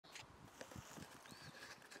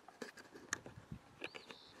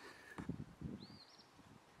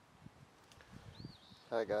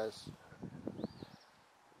Hi guys,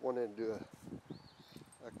 wanted to do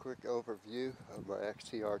a quick overview of my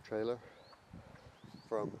XTR trailer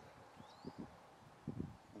from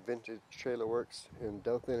Vintage Trailer Works in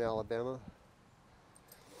Dothan, Alabama.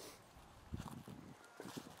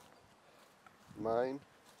 Mine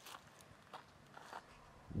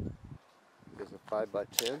is a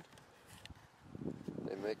 5x10.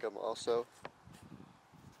 They make them also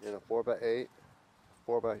in a 4x8,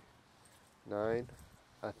 4x9,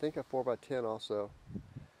 I think a 4x10 also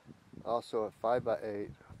a 5x8, a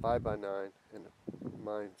 5x9, and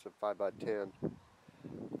mine's a 5x10.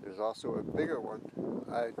 There's also a bigger one.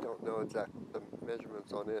 I don't know exactly the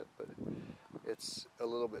measurements on it, but it's a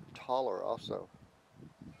little bit taller also.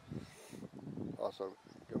 Also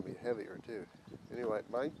going to be heavier too. Anyway,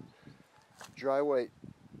 mine dry weight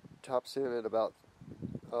tops in at about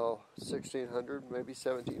 1600, maybe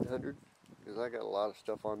 1700, because I got a lot of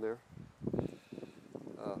stuff on there.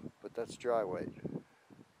 But that's dry weight.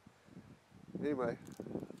 Anyway,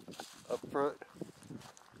 up front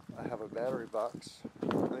I have a battery box. I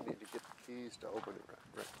need to get the keys to open it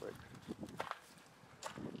right quick.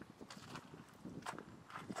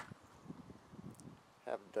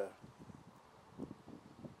 Have the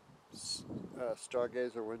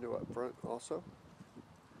stargazer window up front also.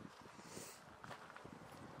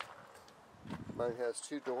 Mine has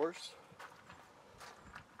two doors.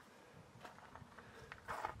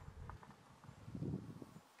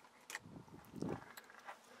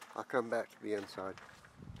 I'll come back to the inside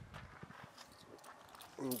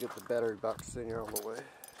and get the battery box thing out of the way.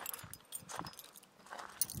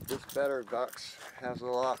 This battery box has a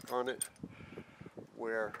lock on it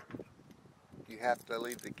where you have to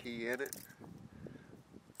leave the key in it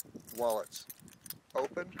while it's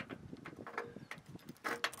open.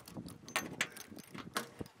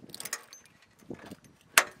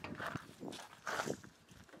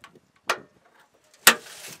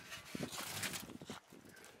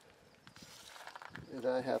 And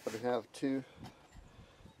I happen to have two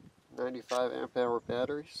 95 amp hour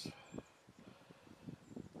batteries.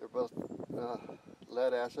 They're both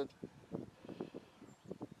lead acid.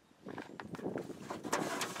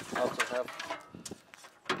 I also have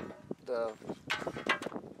the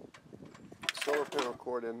solar panel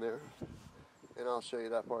cord in there, and I'll show you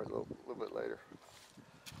that part a little bit later.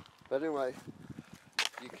 But anyway,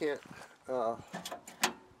 you can't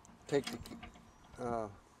take the key.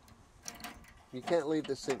 You can't leave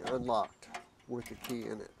this thing unlocked with the key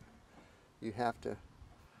in it. You have to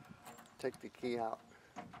take the key out.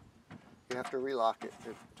 You have to relock it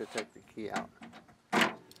to take the key out.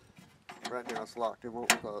 Right now it's locked, it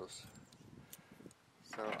won't close.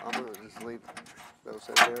 So I'm going to just leave those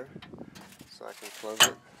in there so I can close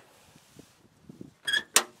it.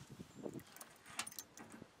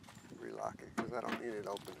 Relock it because I don't need it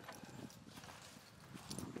open.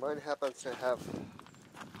 Mine happens to have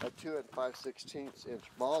a 2 5/16 inch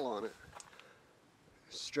ball on it.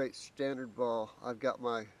 Straight standard ball. I've got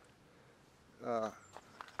my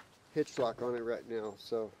hitch lock on it right now,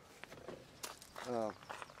 so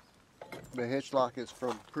the hitch lock is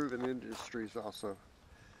from Proven Industries also.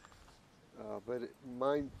 But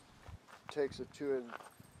mine takes a 2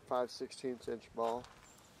 5/16 inch ball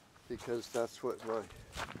because that's what my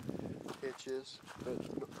hitch is. But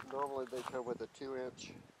normally they come with a 2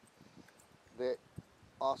 inch. They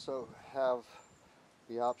also have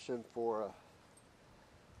the option for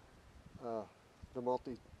the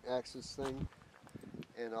multi-axis thing,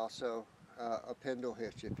 and also a pendle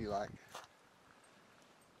hitch if you like.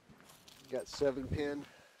 Got 7-pin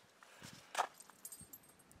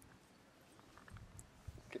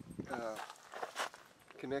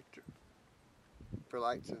connector for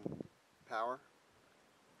lights and power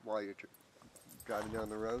while you're driving down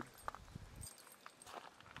the road.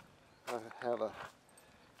 I have a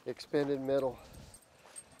expanded metal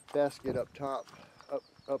basket up top,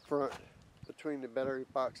 up front, between the battery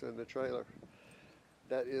box and the trailer.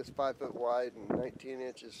 That is 5 foot wide and 19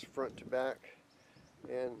 inches front to back,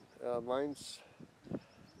 and mine's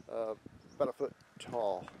about a foot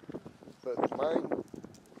tall. But mine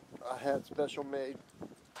I had special made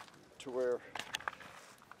to where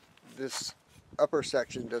this upper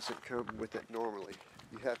section doesn't come with it normally.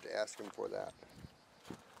 You have to ask them for that.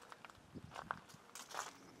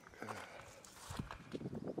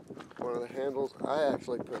 One of the handles I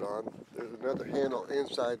actually put on, there's another handle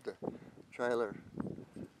inside the trailer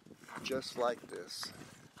just like this.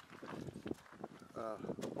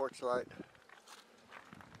 Porch light,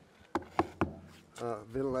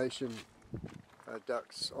 ventilation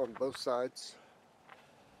ducts on both sides.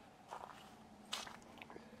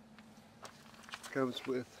 Comes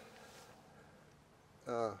with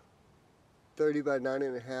 30 by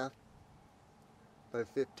 9.5 by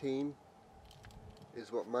 15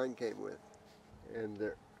 is what mine came with, and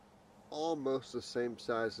they're almost the same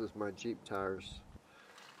size as my Jeep tires,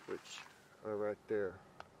 which are right there,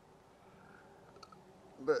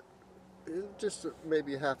 but just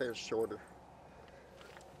maybe a ½ inch shorter.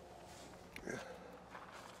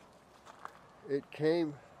 It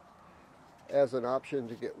came as an option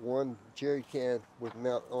to get one jerry can with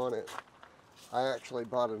mount on it. I actually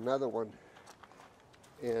bought another one,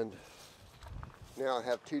 and now I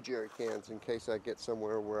have 2 jerry cans in case I get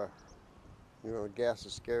somewhere where, you know, gas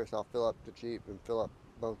is scarce. I'll fill up the Jeep and fill up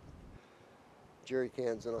both jerry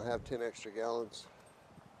cans, and I'll have 10 extra gallons.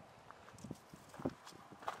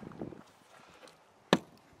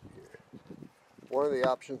 One of the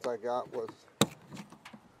options I got was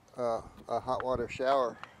a hot water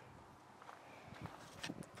shower.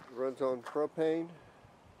 It runs on propane,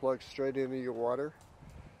 plugs straight into your water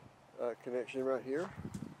connection right here.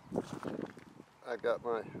 I've got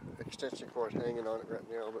my extension cord hanging on it right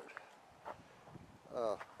now,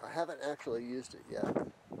 but I haven't actually used it yet,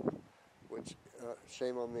 which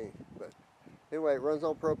shame on me. But anyway, it runs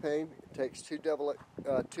on propane. It takes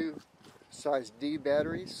two size D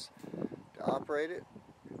batteries to operate it,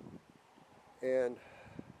 and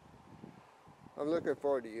I'm looking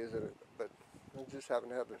forward to using it, but I just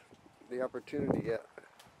haven't had the opportunity yet.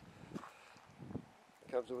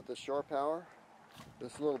 It comes with the shore power.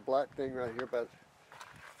 This little black thing right here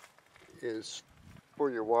is for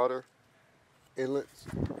your water inlets.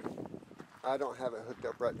 I don't have it hooked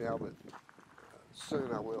up right now, but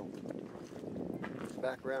soon I will.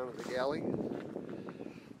 Background of the galley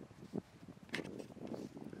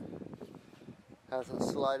has a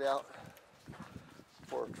slide out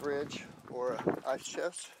for a fridge or an ice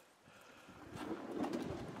chest.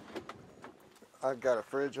 I've got a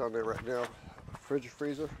fridge on there right now, a fridge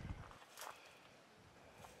freezer.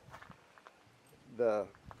 The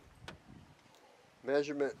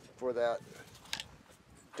measurement for that,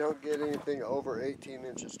 don't get anything over 18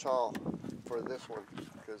 inches tall for this one,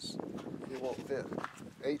 because it won't fit.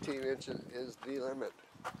 18 inches is the limit.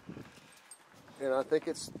 And I think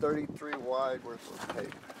it's 33 wide worth of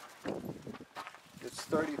tape. It's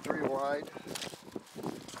 33 wide.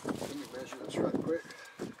 Let me measure this right quick.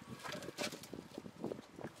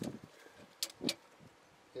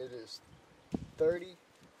 It is 30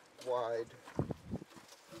 wide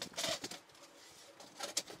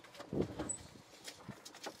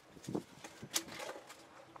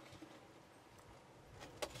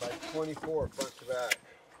by 24 front to back.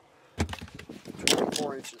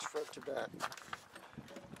 24 inches front to back.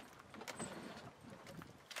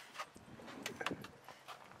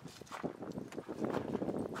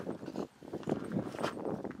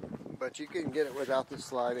 But you can get it without the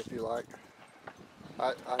slide if you like.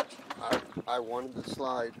 I wanted the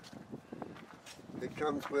slide. It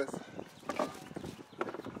comes with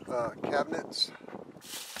cabinets.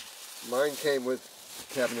 Mine came with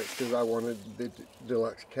cabinets because I wanted the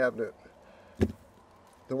deluxe cabinet.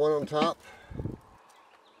 The one on top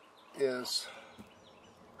is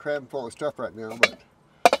crammed full of stuff right now, but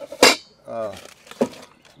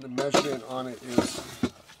the measurement on it is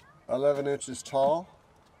 11 inches tall,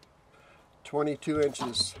 22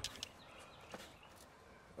 inches,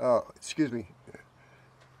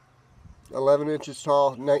 11 inches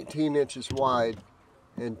tall, 19 inches wide,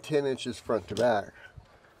 and 10 inches front to back.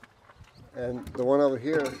 And the one over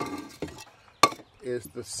here is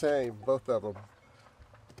the same, both of them.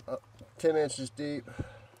 10 inches deep,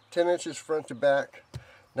 10 inches front to back,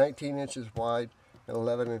 19 inches wide, and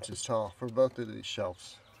 11 inches tall for both of these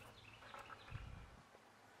shelves.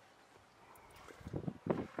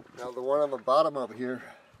 Now the one on the bottom over here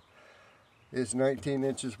is 19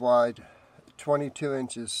 inches wide, 22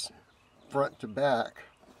 inches front to back,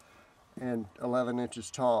 and 11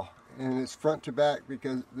 inches tall. And it's front to back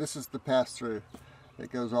because this is the pass-through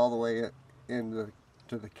that goes all the way to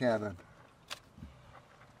the cabin.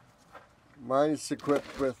 Mine is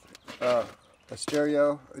equipped with a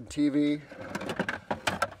stereo, a TV,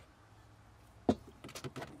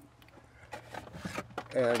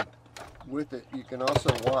 and with it you can also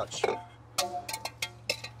watch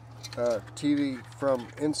TV from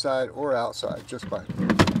inside or outside just by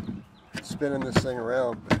spinning this thing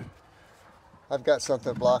around. I've got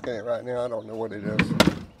something blocking it right now. I don't know what it is.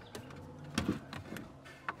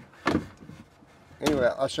 Anyway,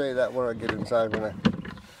 I'll show you that when I get inside, when I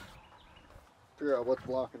figure out what's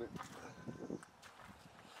blocking it.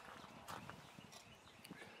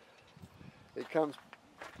 It comes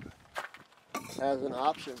as an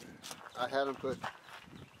option. I had them put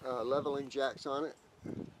leveling jacks on it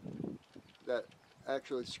that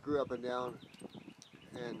actually screw up and down,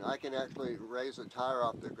 and I can actually raise a tire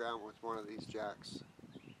off the ground with one of these jacks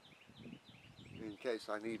in case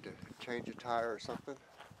I need to change a tire or something.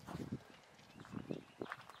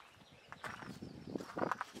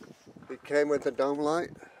 It came with a dome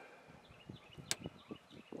light,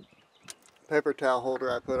 paper towel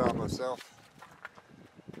holder I put on myself.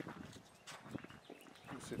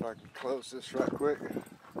 Let's see if I can close this right quick.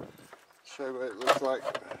 Show you what it looks like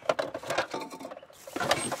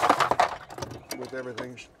with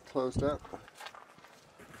everything closed up.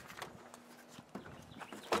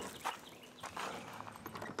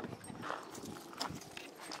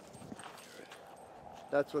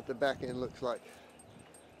 That's what the back end looks like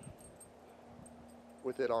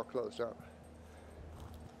with it all closed up.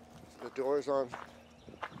 The door's on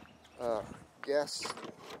gas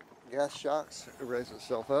shocks. It raises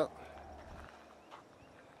itself up.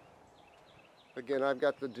 Again, I've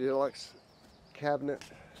got the deluxe cabinet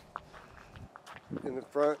in the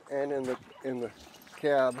front and in the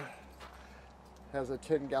cab. Has a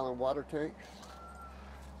 10-gallon water tank,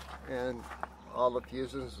 and all the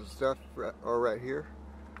fuses and stuff are right here.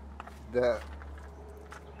 The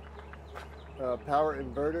power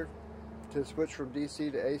inverter to switch from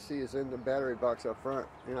DC to AC is in the battery box up front,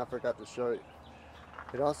 and I forgot to show you.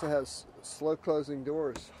 It also has slow closing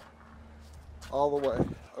doors all the way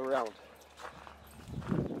around.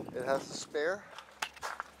 It has a spare,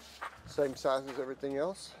 same size as everything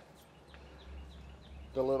else.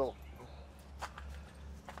 The little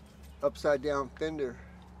upside down fender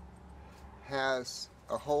has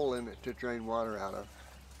a hole in it to drain water out of.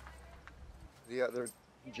 The other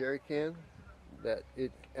jerry can, that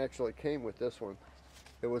it actually came with this one.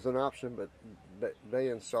 It was an option, but they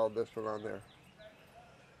installed this one on there.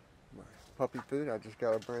 My puppy food, I just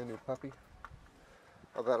got a brand new puppy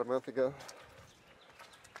about a month ago.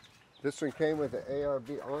 This one came with an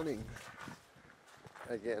ARB awning.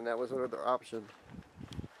 Again, that was another option.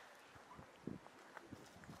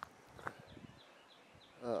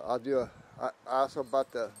 I also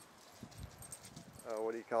bought the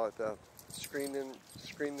what do you call it, the screened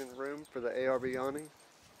in room for the ARB awning,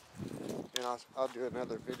 and I'll do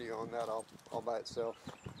another video on that all by itself.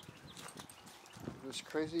 This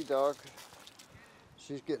crazy dog,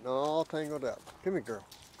 she's getting all tangled up. Come here, girl.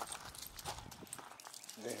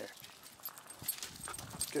 There.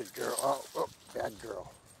 Good girl. Oh, bad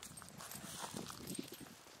girl.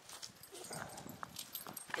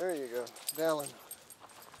 There you go, Dallin.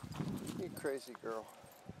 You crazy girl.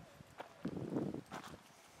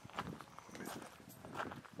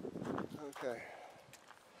 Okay,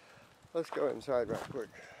 let's go inside right quick.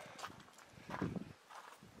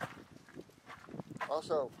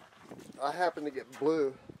 Also, I happen to get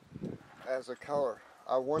blue as a color.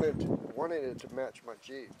 I wanted it to match my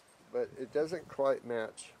Jeep, but it doesn't quite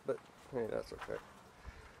match, but hey, that's okay.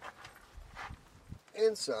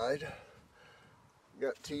 Inside,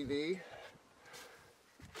 got TV,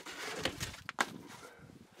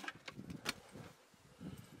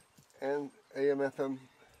 and AM/FM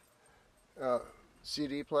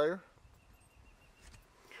CD player.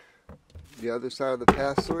 The other side of the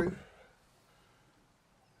pass-through,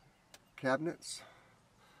 cabinets.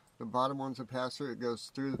 The bottom one's a pass-through. It goes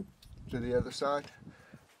through to the other side.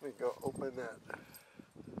 Let me go open that.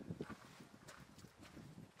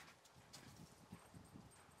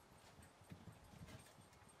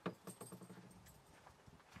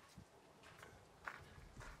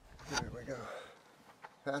 There we go.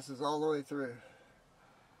 Passes all the way through.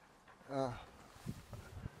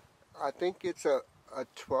 I think it's a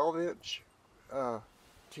 12-inch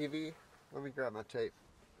TV. Let me grab my tape.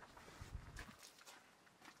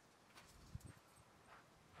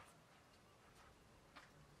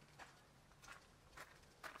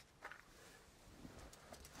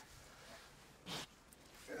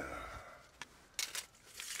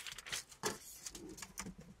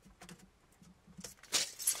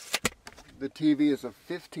 The TV is a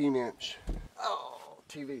 15-inch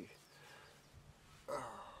TV.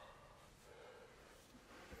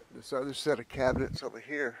 This other set of cabinets over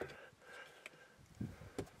here.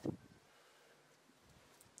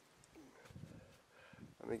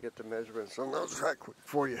 Let me get the measurements on those right quick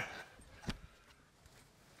for you.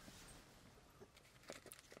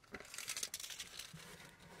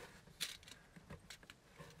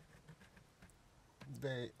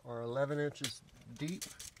 They are 11 inches deep,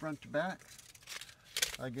 front to back.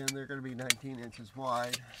 Again, they're going to be 19 inches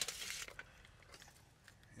wide.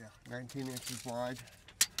 Yeah, 19 inches wide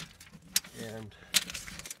and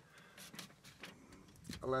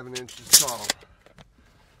 11 inches tall.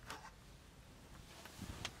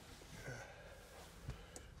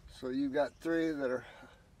 So you've got three that are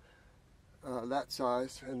that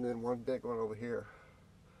size, and then one big one over here.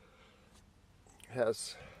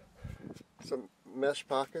 Has some mesh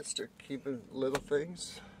pockets to keep in little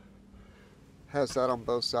things. Has that on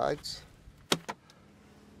both sides.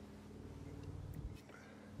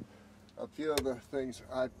 A few of the things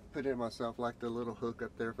I put in myself, like the little hook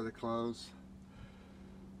up there for the clothes.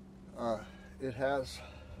 It has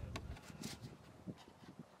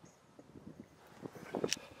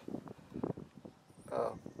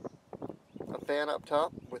a fan up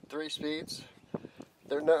top with 3 speeds.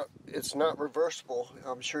 It's not reversible.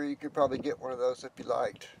 I'm sure you could probably get one of those if you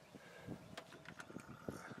liked.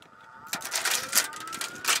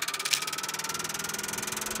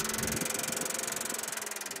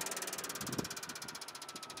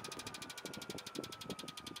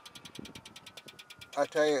 I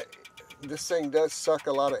tell you, this thing does suck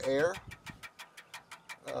a lot of air.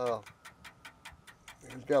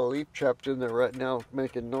 It's got a leaf trapped in there right now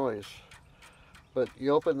making noise. But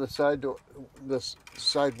you open the side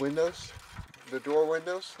windows, the door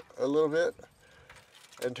windows a little bit,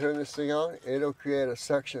 and turn this thing on, it'll create a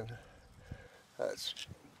suction. That's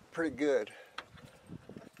pretty good.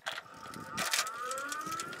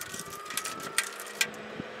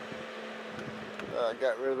 I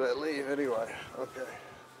got rid of that leaf anyway. Okay.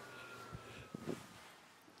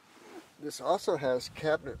 This also has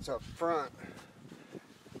cabinets up front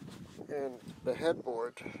and the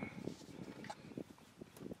headboard.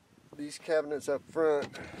 These cabinets up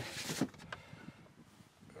front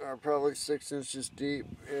are probably 6 inches deep,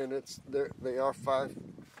 and they are 5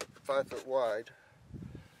 foot wide.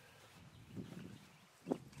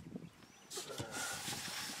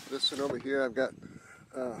 This one over here, I've got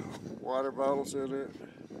water bottles in it,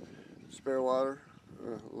 spare water, a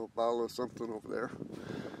little bottle of something over there.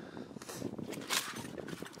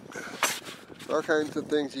 All kinds of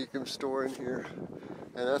things you can store in here,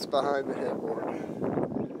 and that's behind the headboard.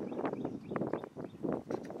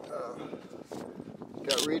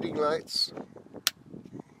 Got reading lights.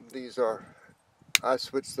 These are, I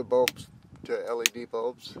switched the bulbs to LED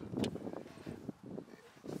bulbs.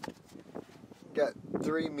 Got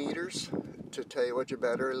 3 meters to tell you what your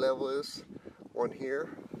battery level is. One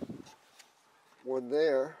here, one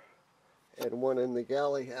there, and one in the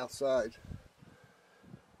galley outside.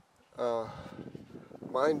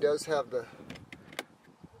 Mine does have the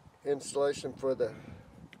installation for the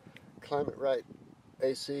Climate Right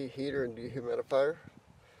AC heater and dehumidifier.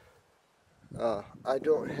 I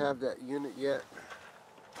don't have that unit yet,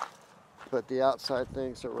 but the outside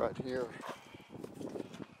things are right here.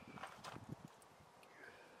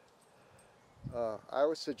 I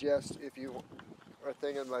would suggest, if you are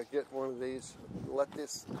thinking about getting one of these, let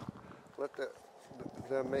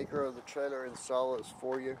the maker of the trailer install this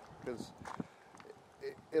for you, because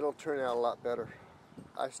it'll turn out a lot better.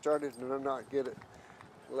 I started to not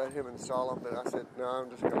let him install them, but I said, no, I'm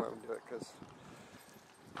just going to let him do it, because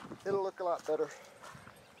it'll look a lot better.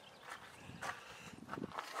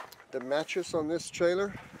 The mattress on this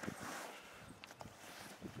trailer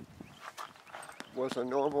was a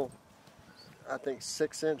normal, I think,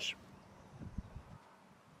 6-inch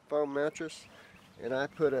foam mattress, and I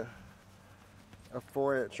put a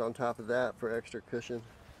 4-inch on top of that for extra cushion.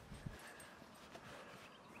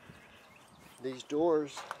 These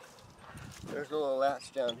doors, there's a little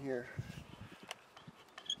latch down here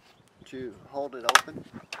to hold it open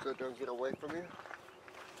so it don't get away from you.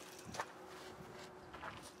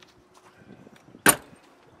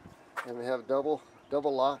 And they have double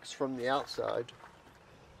locks from the outside,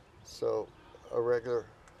 so a regular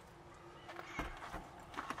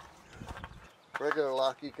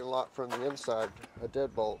lock you can lock from the inside, a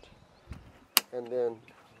deadbolt, and then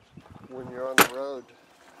when you're on the road,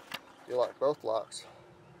 you lock both locks.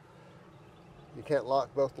 You can't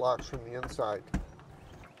lock both locks from the inside.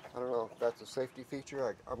 I don't know if that's a safety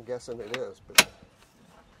feature. I'm guessing it is, but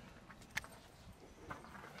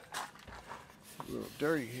a little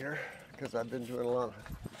dirty here because I've been doing a lot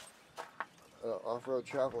of off-road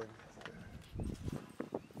traveling.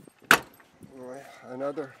 Anyway,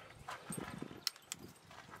 another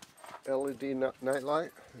LED night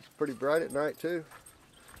light. It's pretty bright at night too.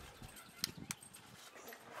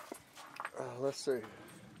 Let's see.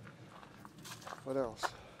 What else?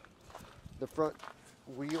 The front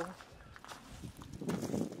wheel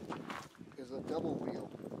is a double wheel.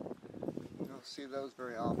 You don't see those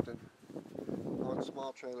very often on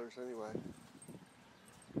small trailers anyway.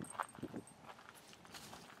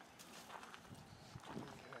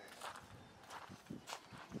 Okay.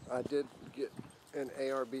 I did get an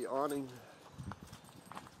ARB awning,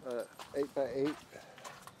 8x8.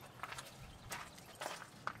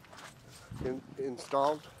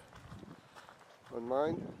 installed on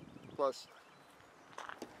mine. Plus,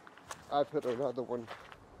 I put another one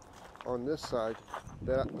on this side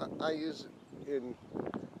that I use in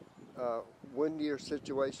windier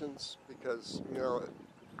situations, because you know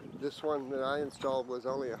this one that I installed was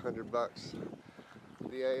only $100.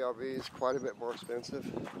 The ARV is quite a bit more expensive,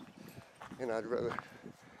 and I'd rather,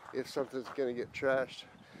 if something's going to get trashed,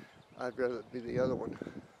 I'd rather it be the other one.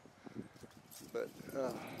 But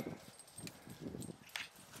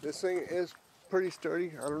this thing is pretty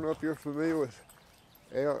sturdy. I don't know if you're familiar with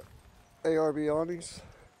ARV awnings,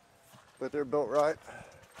 but they're built right.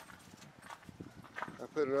 I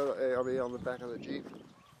put another ARV on the back of the Jeep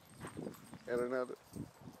and another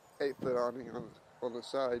 8-foot awning on the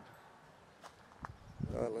side.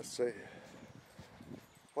 Let's see.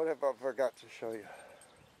 What have I forgot to show you?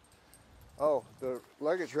 Oh, the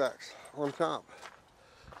luggage racks on top.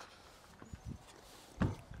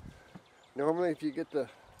 Normally, if you get the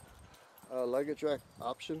luggage rack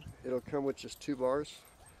option, it'll come with just 2 bars.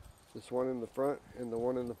 This one in the front and the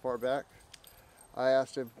one in the far back. I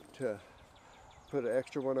asked him to put an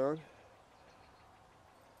extra one on,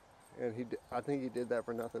 and I think he did that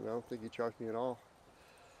for nothing. I don't think he charged me at all.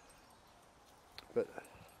 But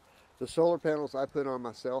the solar panels I put on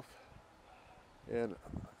myself, and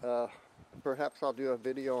perhaps I'll do a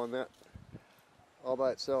video on that all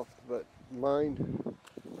by itself. But my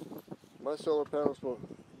solar panels will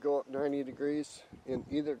go up 90 degrees in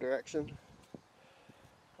either direction.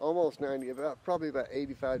 Almost 90, probably about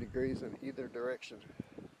 85 degrees in either direction.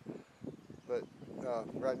 But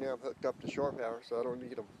right now I'm hooked up to shore power, so I don't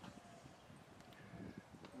need them.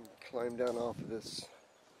 Climb down off of this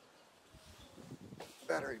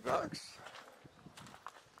battery box.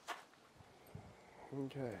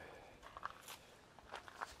 Okay.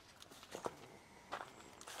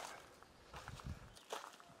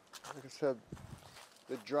 Like I said,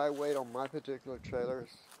 the dry weight on my particular trailer is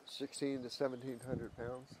 1,600 to 1,700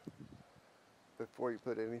 pounds before you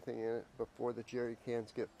put anything in it, before the jerry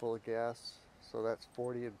cans get full of gas. So that's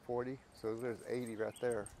 40 and 40, so there's 80 right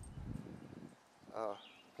there.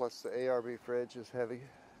 Plus the ARV fridge is heavy.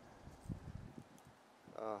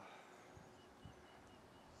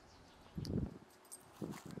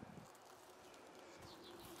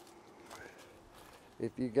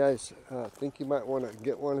 If you guys think you might want to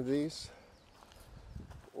get one of these,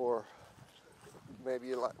 or maybe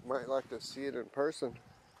you might like to see it in person,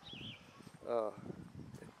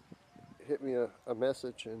 hit me a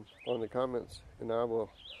message on the comments, and I will,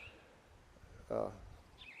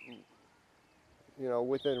 you know,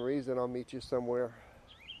 within reason, I'll meet you somewhere,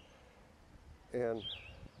 and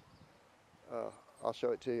I'll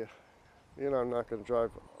show it to you. You know, I'm not going to drive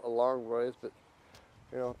a long ways, but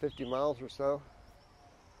you know, 50 miles or so.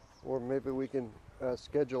 Or maybe we can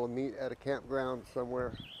schedule a meet at a campground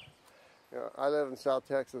somewhere. You know, I live in South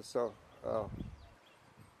Texas, so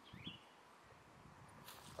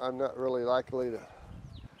I'm not really likely to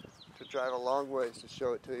drive a long ways to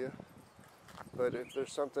show it to you. But if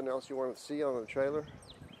there's something else you want to see on the trailer,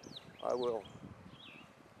 I will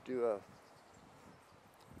do a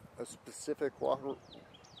specific walk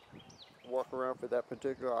around for that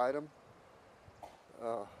particular item.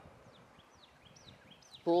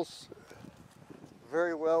 Pulls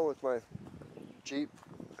very well with my Jeep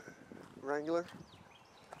Wrangler.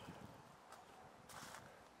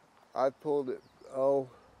 I've pulled it,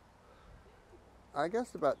 I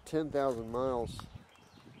guess about 10,000 miles,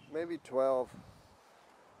 maybe 12.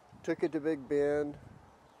 Took it to Big Bend.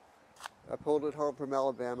 I pulled it home from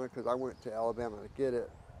Alabama because I went to Alabama to get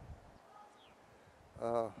it.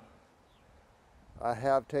 I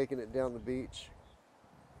have taken it down the beach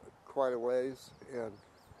quite a ways, and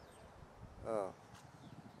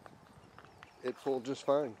it pulled just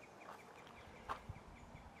fine.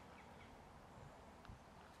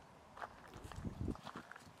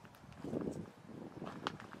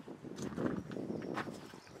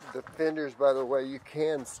 The fenders, by the way, you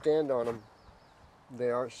can stand on them. They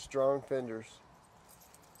are strong fenders.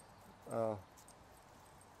 A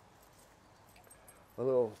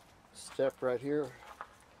little step right here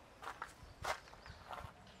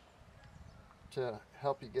to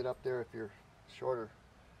help you get up there if you're shorter.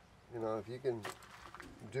 You know, if you can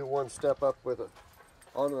do one step up with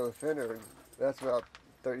onto the fender, that's about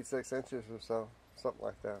 36 inches or so, something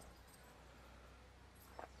like that.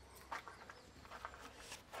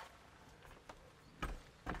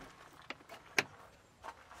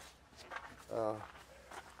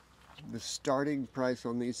 The starting price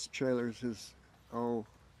on these trailers is,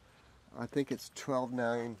 I think it's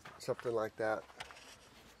 $12,900, something like that.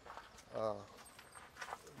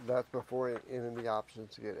 that's before any of the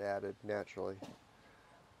options get added naturally.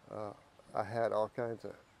 I had all kinds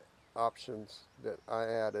of options that I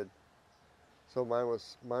added, so mine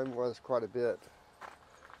was quite a bit,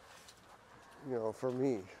 you know, for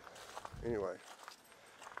me anyway.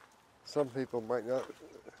 Some people might not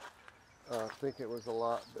think it was a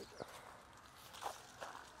lot, but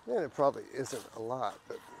and it probably isn't a lot,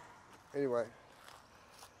 but anyway,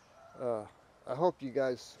 I hope you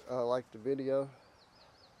guys liked the video.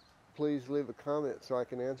 Please leave a comment so I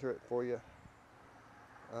can answer it for you.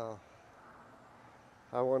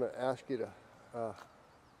 I want to ask you to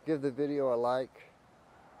give the video a like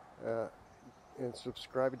and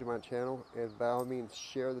subscribe to my channel, and by all means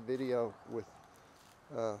share the video with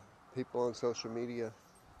people on social media.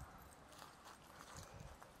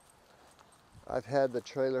 I've had the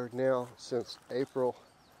trailer now since April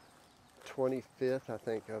 25th, I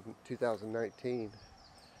think, of 2019.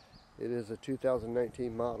 It is a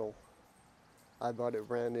 2019 model. I bought it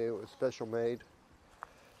brand new. It was special made.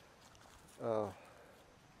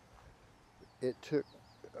 It took,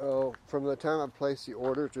 from the time I placed the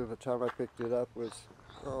order to the time I picked it up was,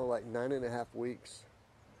 like 9.5 weeks.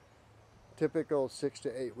 Typical 6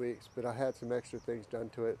 to 8 weeks, but I had some extra things done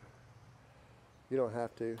to it. You don't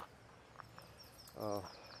have to.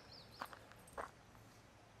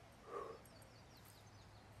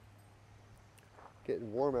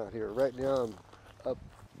 Getting warm out here. Right now I'm up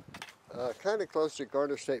kind of close to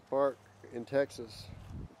Garner State Park in Texas.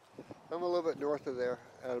 I'm a little bit north of there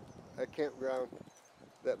at a campground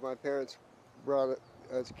that my parents brought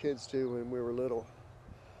us kids to when we were little.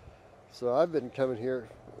 So I've been coming here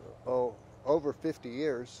over 50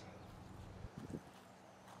 years.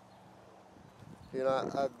 You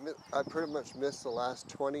know, I pretty much missed the last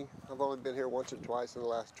 20. I've only been here once or twice in the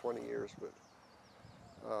last 20 years, but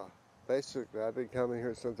basically I've been coming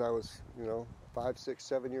here since I was, you know, 5, 6,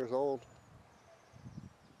 7 years old.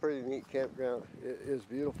 Pretty neat campground. It is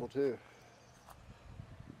beautiful too.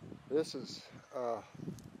 This is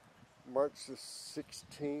March the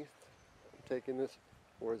 16th. I'm taking this,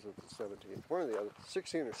 or is it the 17th? One or the other,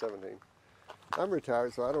 16 or 17. I'm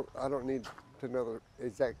retired, so I don't need to know the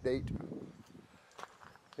exact date.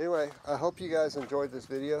 Anyway, I hope you guys enjoyed this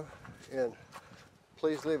video, and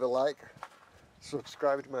please leave a like,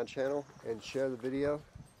 subscribe to my channel, and share the video.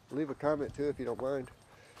 Leave a comment too if you don't mind.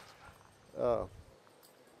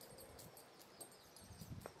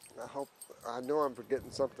 I know I'm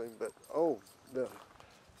forgetting something, but the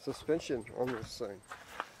suspension on this thing.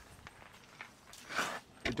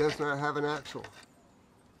 It does not have an axle.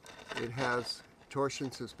 It has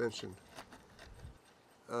torsion suspension.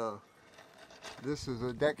 This is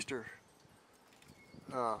a Dexter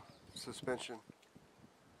suspension.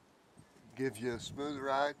 Gives you a smooth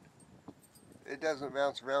ride. It doesn't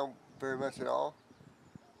bounce around very much at all.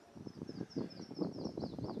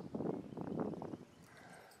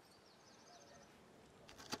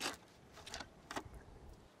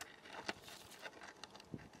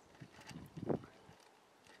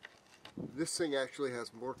 This thing actually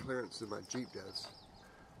has more clearance than my Jeep does.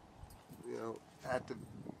 You know, at the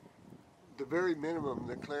very minimum,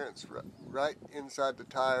 the clearance right inside the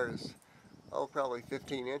tire is, probably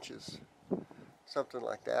 15 inches, something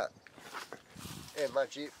like that. And my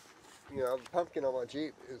Jeep, you know, the pumpkin on my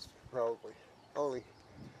Jeep is probably only,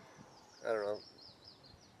 I don't know,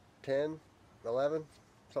 10, 11,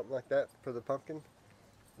 something like that for the pumpkin,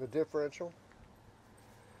 the differential.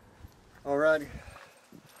 Alrighty.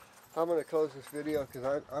 I'm going to close this video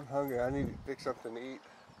because I'm hungry. I need to pick something to eat.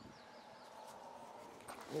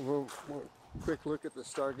 And we'll quick look at the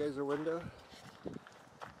stargazer window.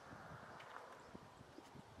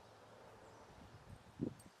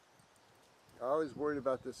 I always worried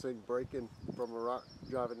about this thing breaking from a rock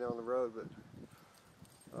driving down the road, but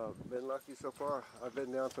been lucky so far. I've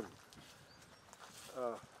been down some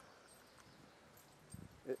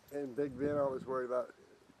in Big Bend. I was worried about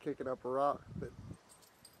kicking up a rock, but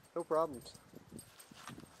no problems.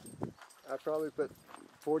 I probably put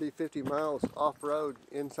 40, 50 miles off-road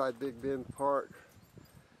inside Big Bend Park,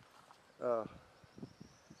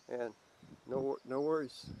 and no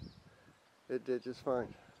worries. It did just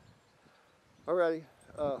fine. Alrighty,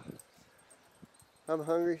 I'm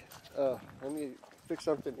hungry. I need to fix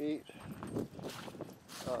something to eat.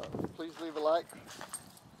 Please leave a like,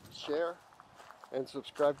 share, and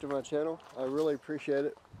subscribe to my channel. I really appreciate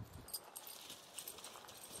it.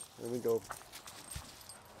 Let me go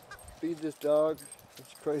feed this dog,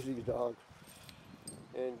 this crazy dog,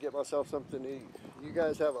 and get myself something to eat. You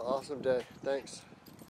guys have an awesome day. Thanks.